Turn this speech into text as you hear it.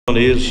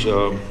Is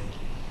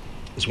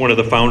one of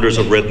the founders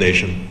of Red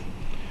Nation.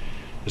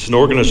 It's an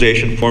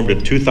organization formed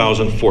in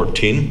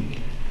 2014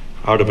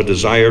 out of a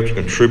desire to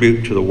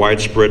contribute to the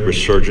widespread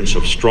resurgence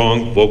of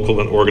strong, vocal,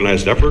 and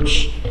organized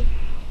efforts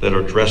that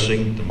are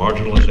addressing the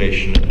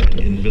marginalization and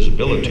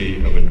invisibility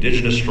of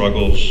Indigenous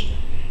struggles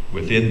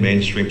within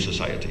mainstream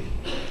society.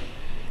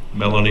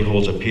 Melanie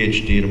holds a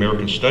PhD in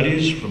American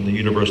Studies from the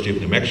University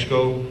of New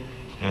Mexico,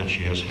 and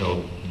she has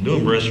held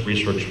numerous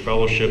research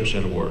fellowships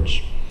and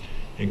awards,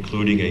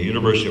 including a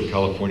University of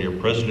California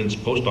President's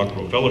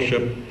Postdoctoral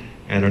Fellowship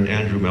and an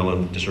Andrew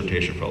Mellon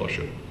Dissertation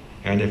Fellowship,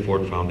 and a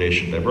Ford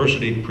Foundation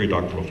Diversity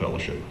Predoctoral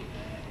Fellowship.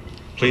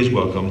 Please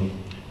welcome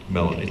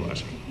Melanie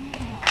Yazzie.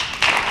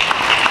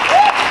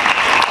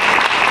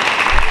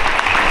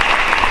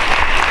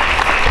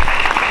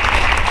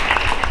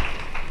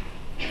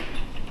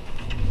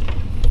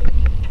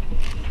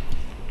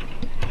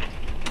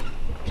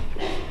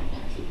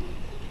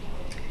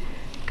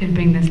 Could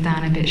bring this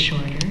down a bit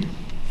shorter.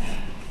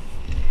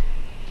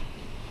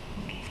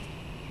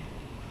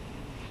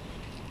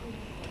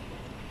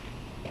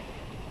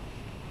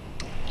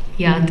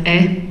 Yad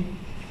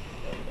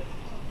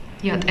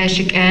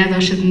shik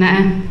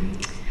dashidna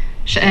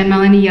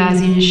Melanie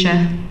Yazzie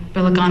nisha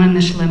Belagana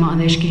nishlema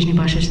adeshkishni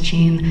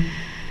bashichin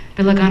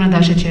Belagana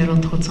dashachero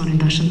totson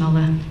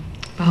dashanala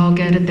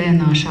Bahoged de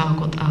nasha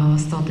got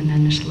stadina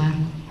nishla.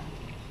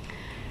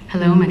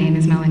 Hello, my name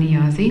is Melanie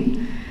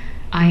Yazzie.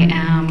 I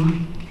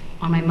am,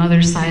 on my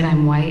mother's side,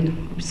 I'm white,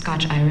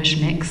 Scotch-Irish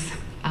mix.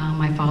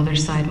 My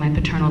father's side, my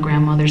paternal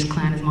grandmother's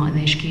clan is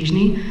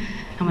Mo'aneshkijni.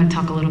 I'm going to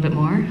talk a little bit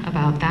more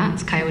about that.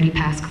 It's Coyote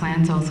Pass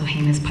clan, it's also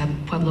Jemez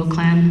Pueblo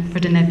clan for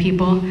Diné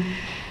people.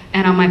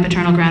 And on my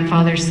paternal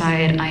grandfather's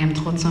side, I am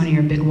Tlotsoni,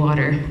 or Big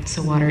Water.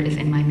 So water is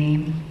in my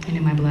name and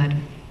in my blood.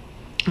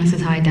 And this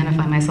is how I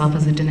identify myself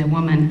as a Diné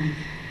woman.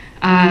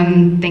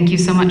 Thank you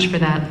so much for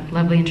that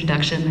lovely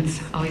introduction.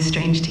 It's always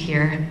strange to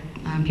hear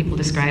people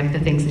describe the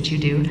things that you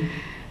do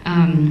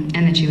and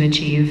that you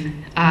achieve.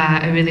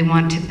 I really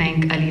want to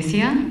thank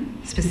Alicia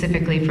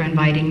specifically for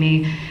inviting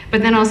me,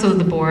 but then also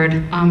the board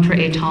for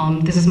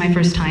ATALAM. This is my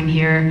first time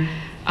here.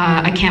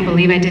 I can't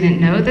believe I didn't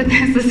know that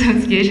this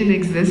association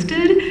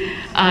existed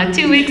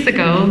 2 weeks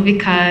ago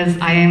because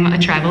I am a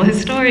tribal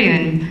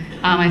historian.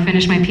 I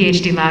finished my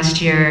PhD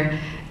last year,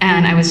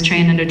 and I was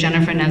trained under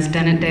Jennifer Nez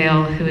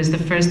Dennett-Dale, who is the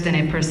first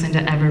Diné person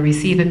to ever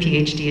receive a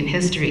PhD in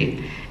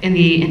history in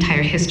the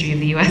entire history of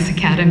the US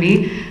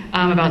Academy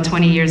about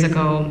 20 years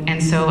ago.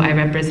 And so I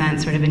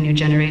represent sort of a new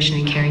generation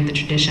in carrying the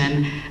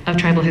tradition of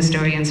tribal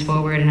historians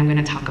forward, and I'm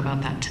gonna talk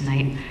about that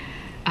tonight.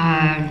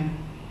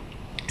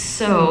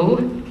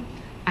 So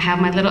I have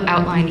my little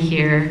outline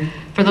here.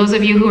 For those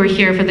of you who are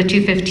here for the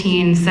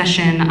 2:15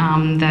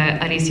 session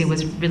that Alicia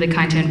was really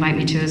kind to invite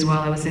me to as well,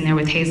 I was in there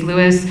with Hayes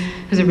Lewis,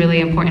 who's a really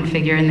important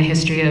figure in the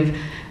history of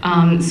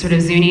sort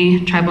of Zuni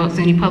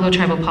Pueblo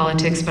tribal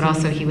politics, but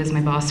also he was my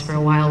boss for a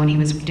while when he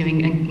was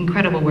doing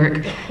incredible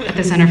work at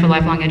the Center for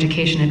Lifelong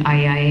Education at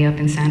IEIA up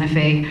in Santa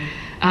Fe.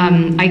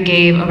 I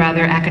gave a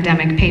rather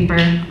academic paper.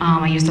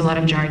 I used a lot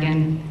of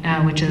jargon,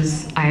 which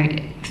is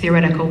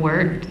theoretical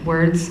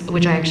words,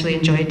 which I actually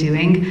enjoy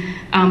doing.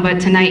 But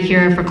tonight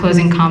here for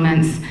closing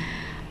comments,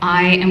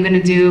 I am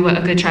gonna do what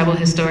a good tribal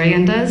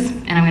historian does,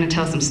 and I'm gonna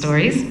tell some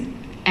stories.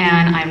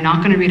 And I'm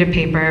not gonna read a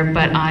paper,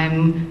 but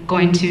I'm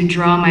going to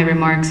draw my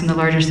remarks and the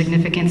larger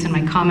significance in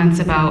my comments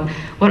about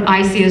what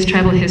I see as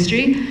tribal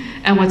history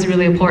and what's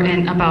really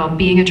important about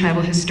being a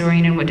tribal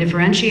historian and what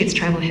differentiates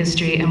tribal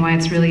history and why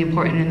it's really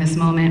important in this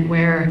moment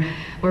where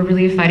we're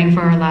really fighting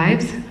for our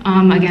lives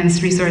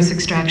against resource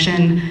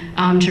extraction,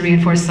 to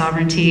reinforce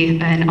sovereignty,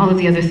 and all of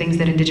the other things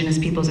that Indigenous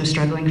peoples are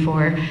struggling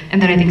for,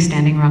 and that I think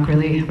Standing Rock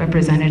really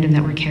represented and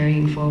that we're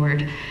carrying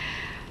forward.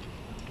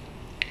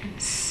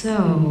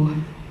 So,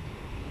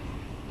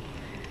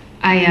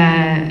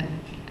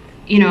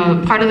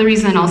 part of the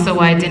reason also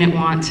why I didn't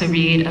want to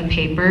read a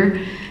paper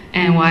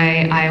and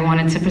why I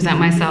wanted to present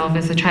myself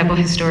as a tribal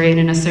historian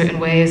in a certain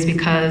way is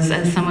because,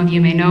 as some of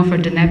you may know, for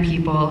Diné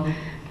people,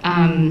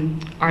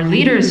 our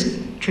leaders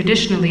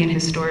traditionally and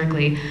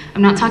historically,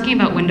 I'm not talking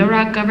about window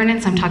rock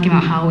governance, I'm talking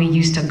about how we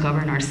used to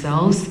govern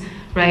ourselves,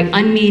 right?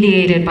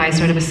 Unmediated by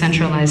sort of a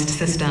centralized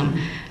system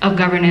of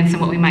governance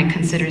and what we might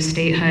consider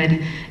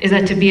statehood, is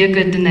that to be a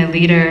good Diné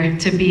leader,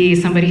 to be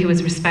somebody who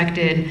was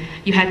respected,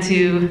 you had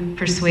to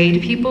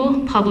persuade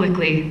people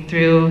publicly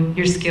through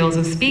your skills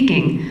of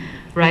speaking,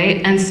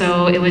 right? And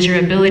so it was your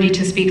ability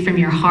to speak from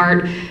your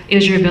heart, it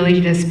was your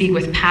ability to speak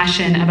with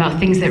passion about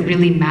things that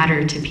really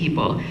mattered to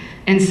people.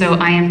 And so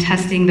I am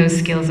testing those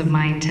skills of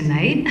mine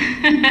tonight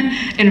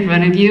in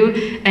front of you,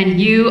 and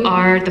you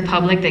are the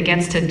public that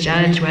gets to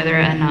judge whether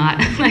or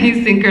not I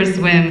sink or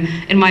swim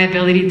in my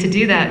ability to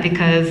do that,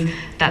 because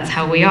that's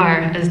how we are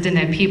as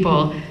Diné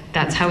people.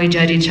 That's how we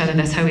judge each other,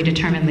 that's how we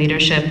determine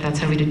leadership, that's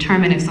how we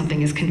determine if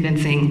something is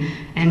convincing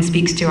and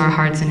speaks to our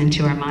hearts and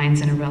into our minds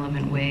in a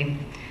relevant way.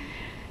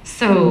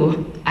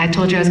 So, I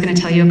told you I was gonna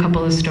tell you a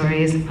couple of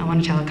stories. I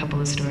wanna tell a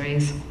couple of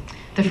stories.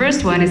 The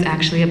first one is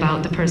actually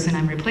about the person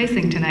I'm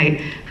replacing tonight,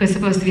 who's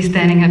supposed to be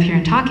standing up here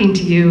and talking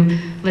to you,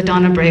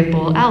 LaDonna Brave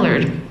Bull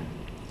Allard.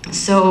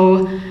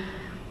 So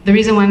the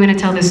reason why I'm going to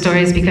tell this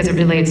story is because it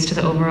relates to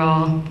the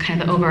overall,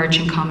 kind of the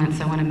overarching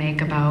comments I want to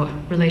make about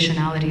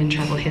relationality and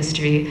tribal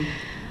history.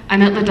 I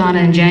met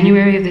LaDonna in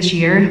January of this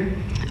year.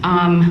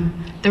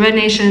 The Red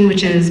Nation,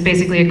 which is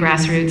basically a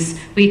grassroots,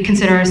 we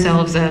consider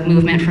ourselves a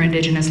movement for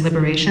indigenous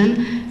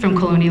liberation from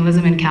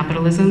colonialism and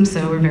capitalism,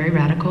 so we're very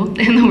radical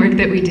in the work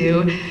that we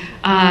do.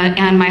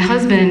 And my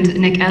husband,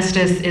 Nick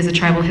Estes, is a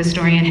tribal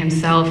historian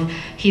himself.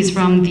 He's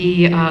from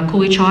the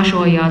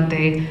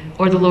Kuichashoyate,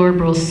 or the Lower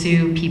Brule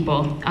Sioux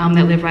people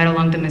that live right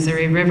along the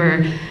Missouri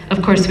River.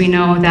 Of course, we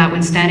know that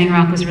when Standing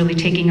Rock was really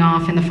taking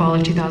off in the fall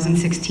of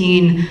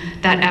 2016,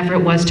 that effort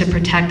was to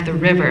protect the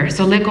river.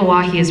 So Lake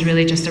Oahe is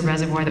really just a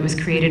reservoir that was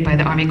created by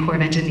the Army Corps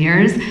of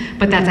Engineers,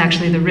 but that's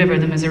actually the river,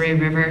 the Missouri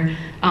River.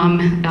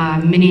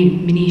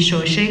 Mini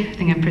Shoshe, I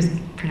think I'm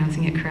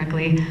pronouncing it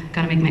correctly.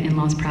 Gotta make my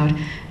in-laws proud.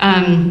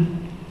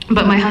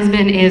 But my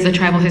husband is a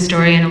tribal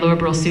historian, a Lower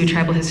Brule Sioux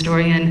tribal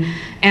historian.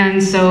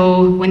 And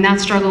so when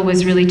that struggle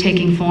was really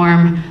taking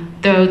form,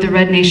 the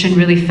Red Nation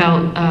really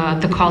felt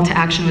the call to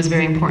action was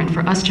very important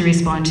for us to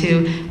respond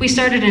to. We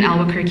started in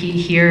Albuquerque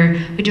here.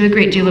 We do a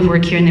great deal of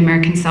work here in the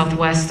American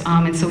Southwest,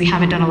 and so we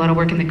haven't done a lot of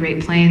work in the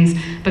Great Plains.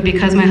 But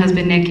because my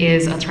husband Nick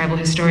is a tribal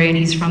historian,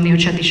 he's from the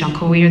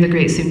Oceti-Sakowee, or the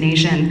Great Sioux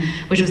Nation,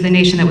 which was the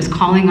nation that was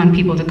calling on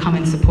people to come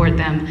and support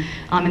them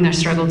in their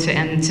struggle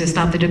to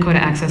stop the Dakota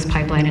Access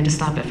Pipeline and to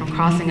stop it from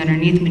crossing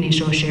underneath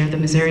Mini-Shoshe, or the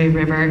Missouri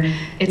River.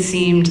 It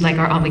seemed like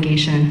our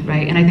obligation,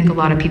 right? And I think a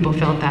lot of people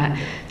felt that,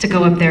 to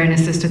go up there and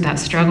assist with that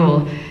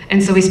struggle.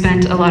 And so we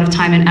spent a lot of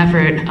time and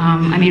effort.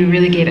 I mean, we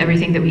really gave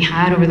everything that we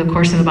had over the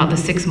course of about the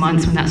 6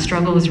 months when that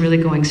struggle was really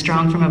going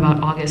strong, from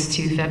about August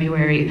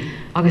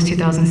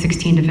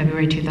 2016 to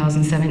February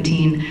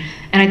 2017.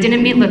 And I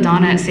didn't meet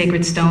LaDonna at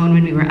Sacred Stone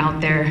when we were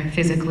out there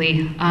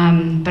physically,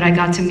 but I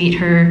got to meet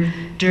her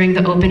during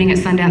the opening at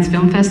Sundance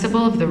Film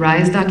Festival of the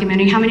Rise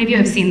documentary. How many of you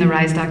have seen the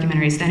Rise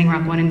documentary, Standing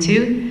Rock 1 and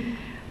 2?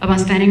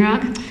 About Standing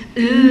Rock?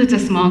 Ooh, it's a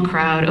small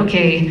crowd.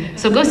 Okay,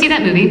 so go see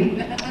that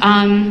movie.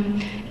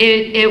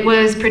 It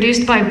was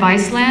produced by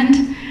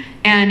Viceland,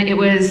 and it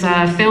was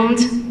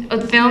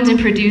filmed and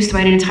produced by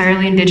an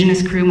entirely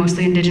indigenous crew,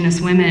 mostly indigenous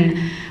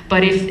women.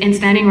 But in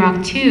Standing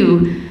Rock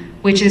 2,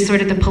 which is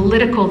sort of the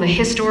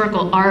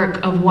historical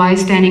arc of why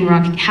Standing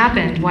Rock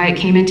happened, why it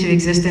came into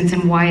existence,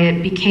 and why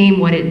it became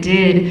what it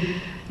did,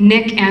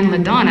 Nick and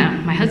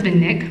LaDonna, my husband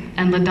Nick,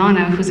 and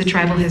LaDonna, who's a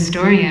tribal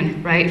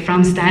historian, right,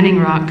 from Standing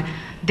Rock,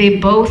 they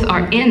both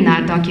are in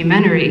that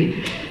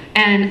documentary.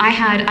 And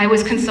I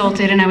was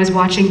consulted, and I was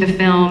watching the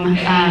film,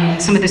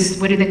 some of this,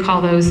 what do they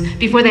call those,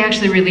 before they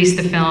actually released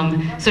the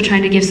film, so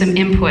trying to give some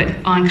input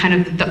on kind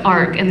of the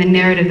arc and the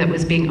narrative that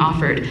was being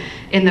offered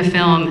in the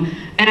film.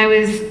 And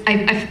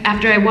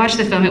after I watched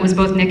the film, it was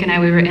both Nick and I,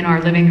 we were in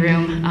our living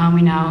room.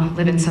 We now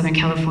live in Southern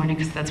California,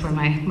 because that's where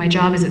my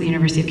job is, at the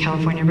University of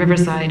California,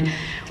 Riverside.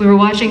 We were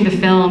watching the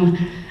film,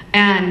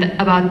 and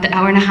about the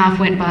hour and a half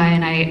went by,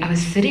 and I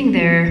was sitting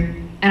there,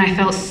 and I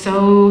felt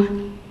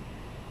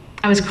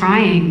I was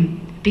crying,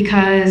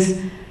 because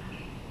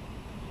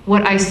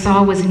what I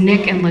saw was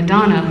Nick and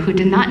LaDonna, who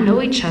did not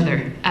know each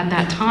other at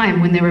that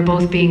time when they were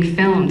both being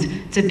filmed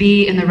to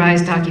be in the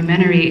Rise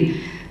documentary,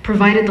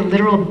 provided the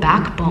literal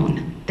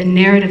backbone, the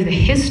narrative, the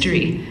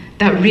history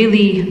that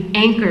really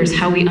anchors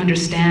how we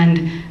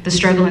understand the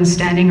struggle in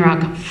Standing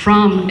Rock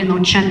from an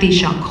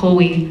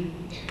Oceti-Sakowee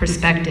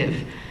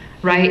perspective,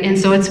 right? And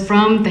so it's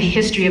from the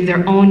history of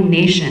their own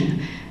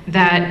nation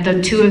that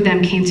the two of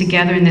them came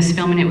together in this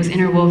film, and it was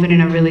interwoven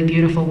in a really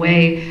beautiful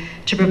way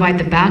to provide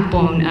the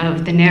backbone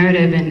of the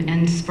narrative,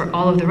 and for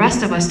all of the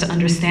rest of us to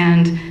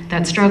understand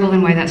that struggle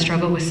and why that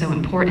struggle was so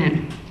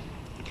important.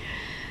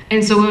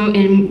 And so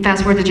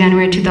fast forward to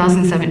January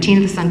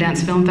 2017 at the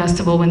Sundance Film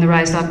Festival, when the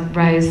Rise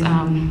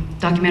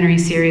documentary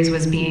series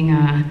was being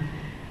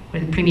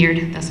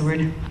premiered, that's the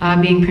word,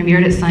 being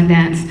premiered at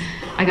Sundance,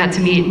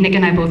 Nick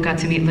and I both got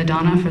to meet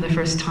LaDonna for the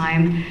first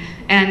time.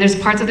 And there's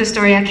parts of the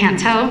story I can't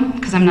tell,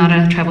 because I'm not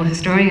a tribal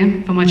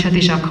historian from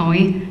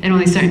Oceti-Sakowee, and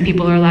only certain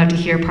people are allowed to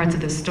hear parts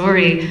of the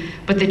story.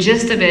 But the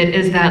gist of it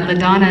is that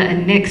LaDonna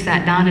and Nick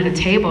sat down at a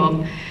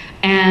table,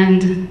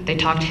 and they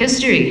talked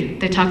history.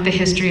 They talked the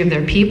history of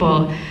their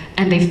people,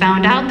 and they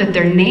found out that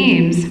their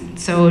names,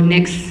 so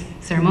Nick's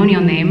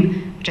ceremonial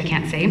name, which I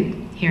can't say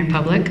here in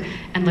public,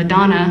 and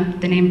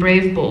LaDonna, the name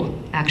Brave Bull,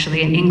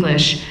 actually in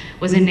English,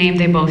 was a name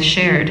they both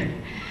shared.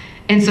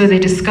 And so they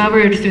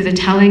discovered, through the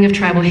telling of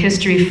tribal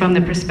history from the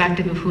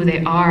perspective of who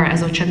they are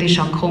as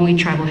Oceti-Sakowee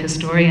tribal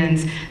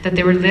historians, that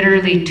they were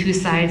literally two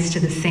sides to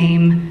the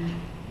same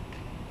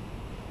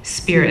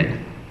spirit,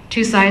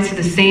 two sides to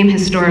the same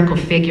historical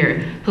figure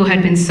who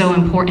had been so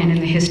important in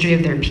the history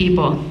of their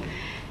people.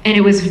 And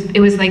it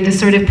was like this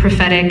sort of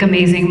prophetic,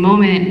 amazing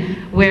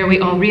moment where we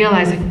all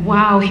realized, like,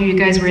 wow, here you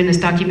guys were in this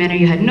documentary,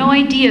 you had no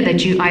idea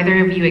that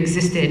either of you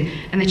existed,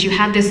 and that you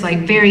had this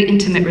like very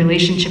intimate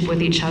relationship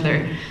with each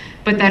other.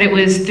 But that it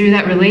was through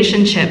that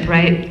relationship,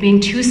 right, being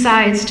two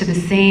sides to the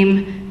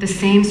same the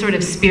same sort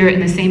of spirit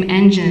and the same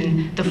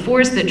engine, the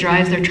force that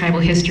drives their tribal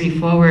history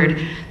forward,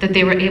 that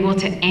they were able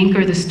to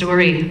anchor the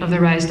story of the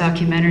Rise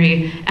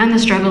documentary and the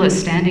struggle at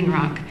Standing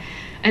Rock.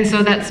 And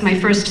so that's my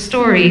first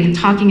story,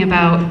 talking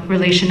about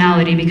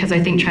relationality, because I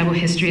think tribal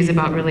history is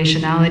about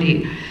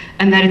relationality,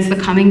 and that it's the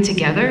coming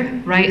together,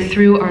 right,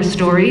 through our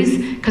stories,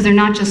 because they're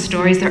not just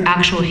stories, they're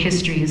actual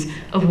histories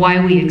of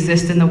why we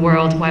exist in the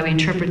world, why we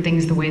interpret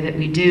things the way that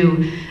we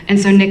do. And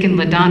so Nick and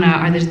LaDonna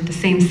are the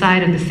same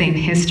side of the same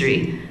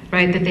history,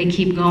 right, that they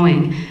keep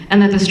going.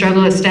 And that the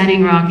struggle at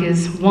Standing Rock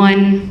is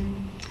one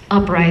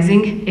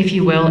uprising, if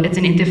you will. It's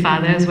an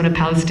intifada, is what a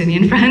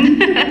Palestinian friend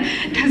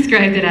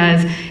described it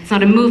as. It's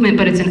not a movement,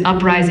 but it's an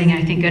uprising,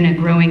 I think, and a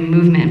growing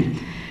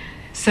movement.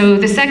 So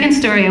the second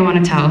story I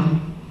want to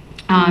tell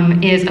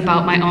is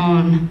about my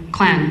own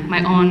clan,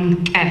 my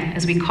own ke,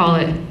 as we call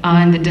it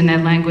in the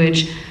Dene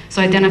language.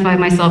 So I identified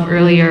myself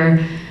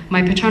earlier.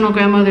 My paternal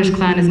grandmother's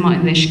clan is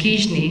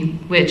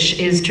Ma'ileshkizhni, which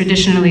is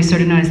traditionally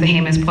sort of known as the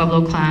Jemez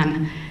Pueblo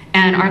clan.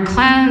 And our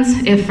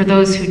clans, if for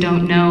those who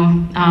don't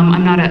know,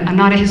 I'm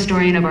not a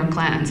historian of our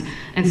clans.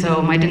 And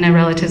so my Dene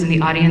relatives in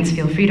the audience,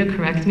 feel free to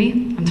correct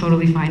me. I'm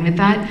totally fine with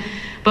that.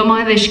 But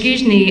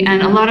Ma'ileshkizhni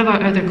and a lot of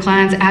our other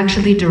clans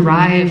actually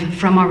derive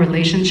from our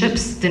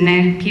relationships,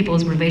 Dene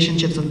people's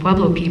relationships with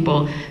Pueblo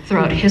people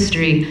throughout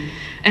history.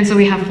 And so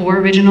we have 4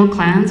 original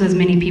clans, as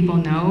many people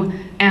know,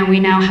 and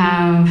we now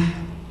have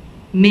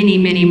many,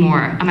 many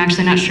more. I'm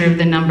actually not sure of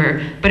the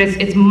number, but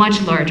it's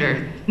much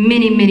larger,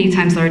 many, many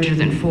times larger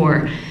than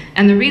 4.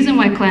 And the reason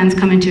why clans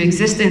come into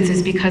existence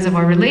is because of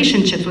our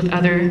relationships with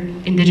other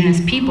indigenous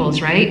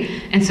peoples, right?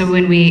 And so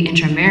when we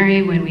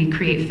intermarry, when we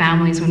create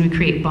families, when we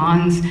create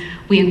bonds,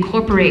 we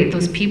incorporate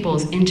those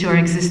peoples into our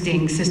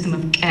existing system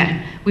of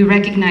ke. We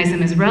recognize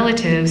them as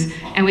relatives,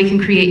 and we can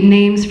create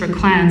names for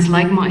clans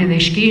like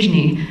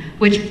Ma'ileshkizhni,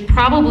 which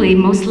probably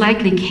most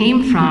likely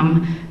came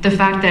from the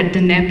fact that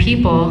Dene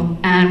people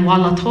and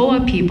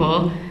Walatoa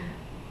people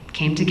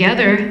came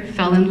together,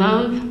 fell in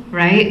love,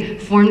 right?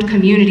 Formed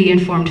community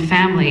and formed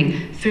family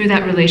through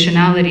that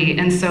relationality.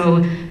 And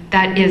so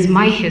that is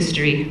my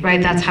history,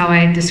 right? That's how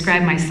I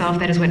describe myself.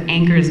 That is what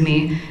anchors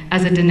me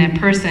as a Dene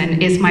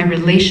person, is my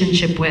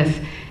relationship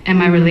with and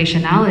my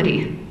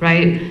relationality,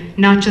 right?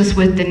 Not just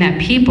with Dene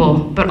people,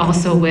 but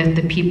also with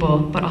the people,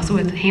 but also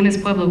with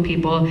Jemez Pueblo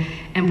people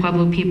and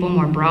Pueblo people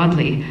more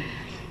broadly.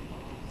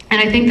 And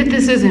I think that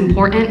this is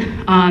important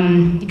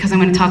because I'm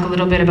going to talk a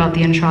little bit about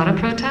the Entrada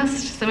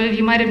protest. Some of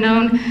you might have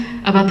known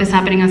about this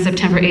happening on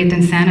September 8th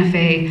in Santa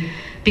Fe,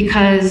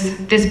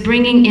 because this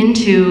bringing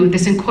into,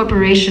 this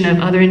incorporation of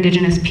other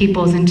indigenous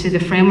peoples into the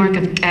framework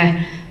of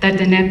ke that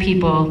Dene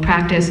people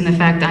practice, and the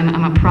fact that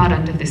I'm a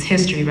product of this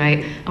history,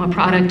 right? I'm a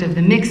product of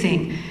the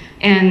mixing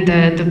and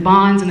the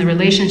bonds and the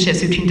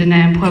relationships between Dene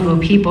and Pueblo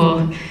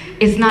people.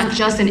 It's not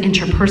just an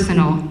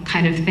interpersonal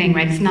kind of thing,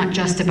 right? It's not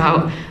just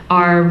about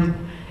our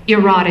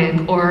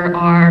erotic or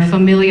our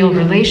familial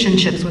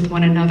relationships with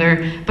one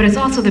another, but it's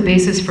also the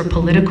basis for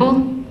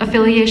political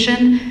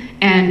affiliation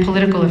and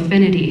political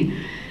affinity.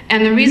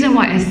 And the reason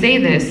why I say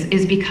this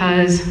is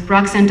because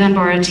Roxanne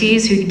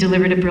Dunbar-Ortiz, who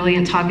delivered a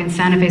brilliant talk in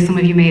Santa Fe, some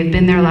of you may have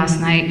been there last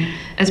night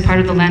as part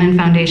of the Lannan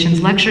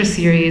Foundation's lecture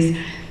series,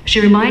 she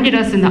reminded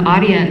us in the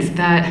audience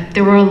that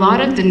there were a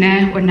lot of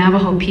Dene or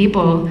Navajo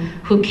people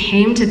who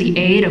came to the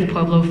aid of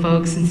Pueblo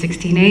folks in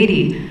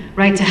 1680,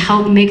 right, to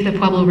help make the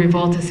Pueblo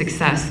Revolt a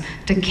success,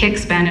 to kick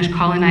Spanish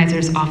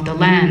colonizers off the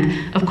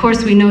land. Of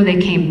course, we know they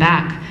came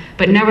back,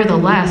 but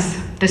nevertheless,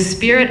 the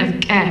spirit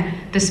of ke,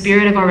 the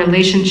spirit of our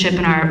relationship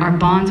and our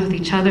bonds with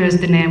each other as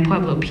Dene and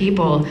Pueblo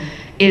people,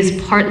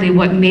 is partly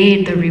what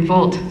made the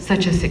revolt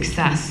such a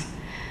success.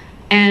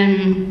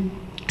 And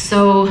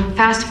so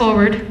fast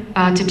forward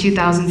to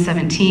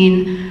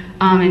 2017,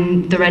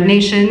 in the Red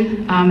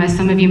Nation, as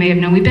some of you may have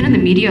known, we've been in the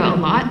media a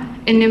lot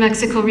in New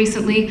Mexico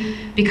recently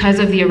because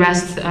of the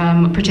arrests,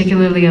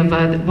 particularly of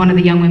one of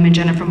the young women,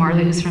 Jennifer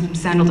Marley, who's from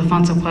San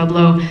Ildefonso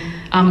Pueblo,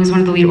 who's one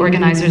of the lead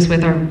organizers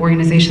with our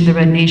organization, the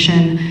Red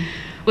Nation,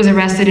 was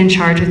arrested and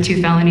charged with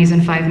 2 felonies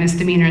and 5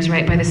 misdemeanors,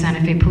 right, by the Santa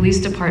Fe Police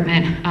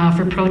Department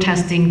for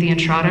protesting the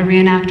Entrada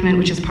reenactment,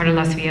 which is part of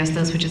Las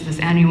Fiestas, which is this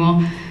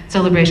annual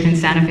celebration in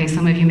Santa Fe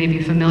some of you may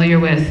be familiar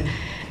with.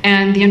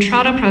 And the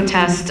Entrada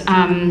protest,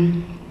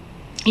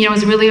 you know,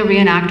 is really a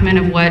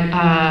reenactment of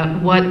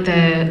what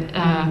the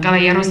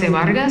Caballeros de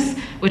Vargas,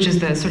 which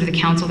is the sort of the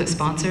council that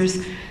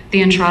sponsors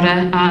the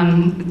Entrada,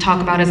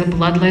 talk about as a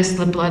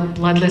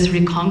bloodless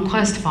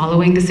reconquest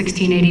following the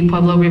 1680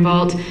 Pueblo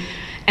Revolt.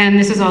 And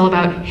this is all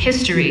about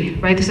history,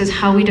 right? This is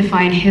how we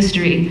define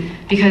history,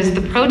 because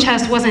the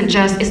protest wasn't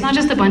just, it's not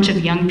just a bunch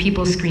of young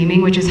people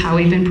screaming, which is how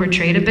we've been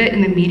portrayed a bit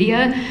in the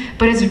media,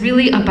 but it's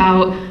really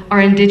about our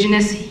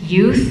indigenous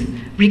youth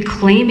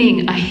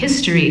reclaiming a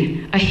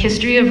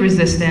history of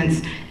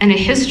resistance, and a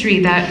history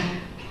that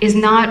is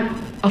not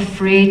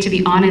afraid to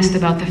be honest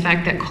about the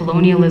fact that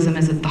colonialism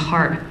is at the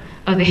heart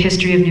of the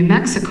history of New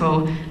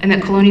Mexico, and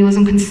that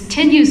colonialism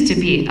continues to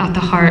be at the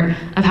heart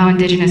of how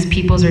indigenous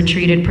peoples are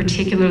treated,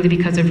 particularly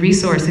because of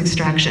resource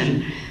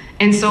extraction.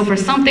 And so for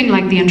something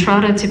like the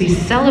Entrada to be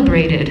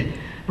celebrated,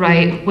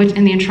 right? Which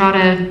in the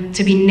Entrada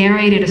to be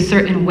narrated a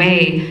certain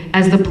way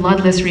as the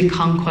bloodless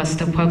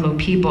reconquest of Pueblo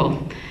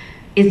people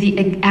is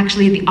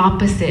actually the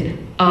opposite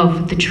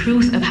of the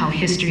truth of how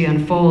history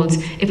unfolds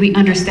if we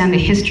understand the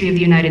history of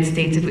the United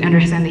States, if we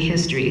understand the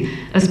history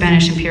of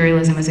Spanish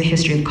imperialism as a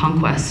history of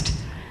conquest,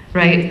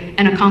 right?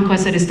 And a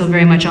conquest that is still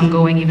very much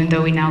ongoing even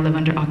though we now live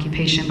under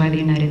occupation by the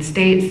United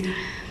States.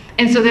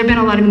 And so there have been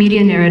a lot of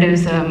media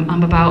narratives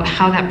about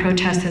how that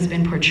protest has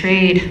been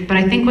portrayed, but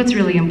I think what's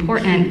really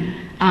important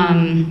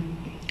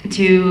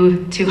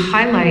to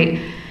highlight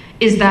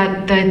is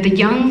that the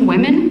young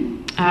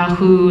women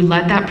who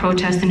led that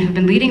protest and who've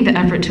been leading the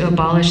effort to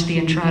abolish the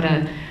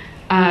Entrada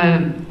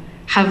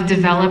have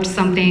developed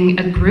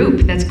a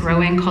group that's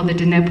growing called the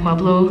Diné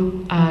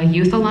Pueblo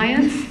Youth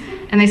Alliance.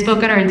 And they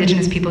spoke at our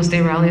Indigenous Peoples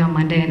Day rally on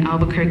Monday in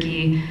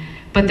Albuquerque.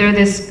 But they're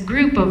this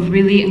group of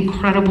really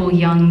incredible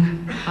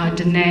young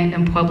Diné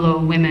and Pueblo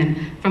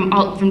women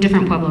from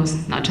different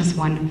Pueblos, not just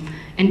one,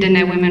 and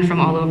Diné women from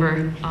all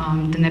over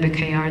the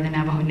Nebekayar, the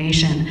Navajo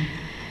Nation.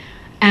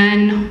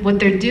 And what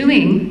they're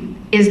doing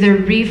is they're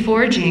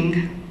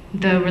reforging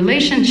the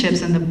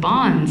relationships and the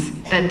bonds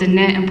that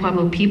Diné and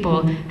Pueblo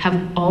people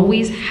have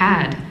always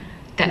had,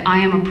 that I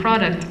am a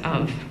product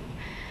of.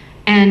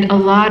 And a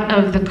lot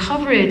of the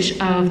coverage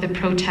of the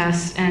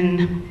protests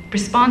and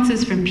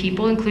responses from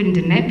people, including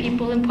Diné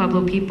people and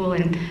Pueblo people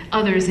and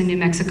others in New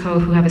Mexico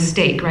who have a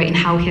stake, right, in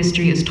how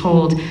history is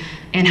told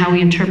and how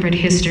we interpret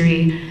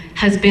history,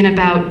 has been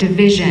about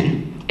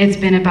division. It's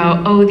been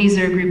about, oh, these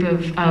are a group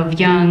of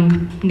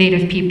young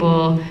Native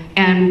people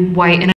and white and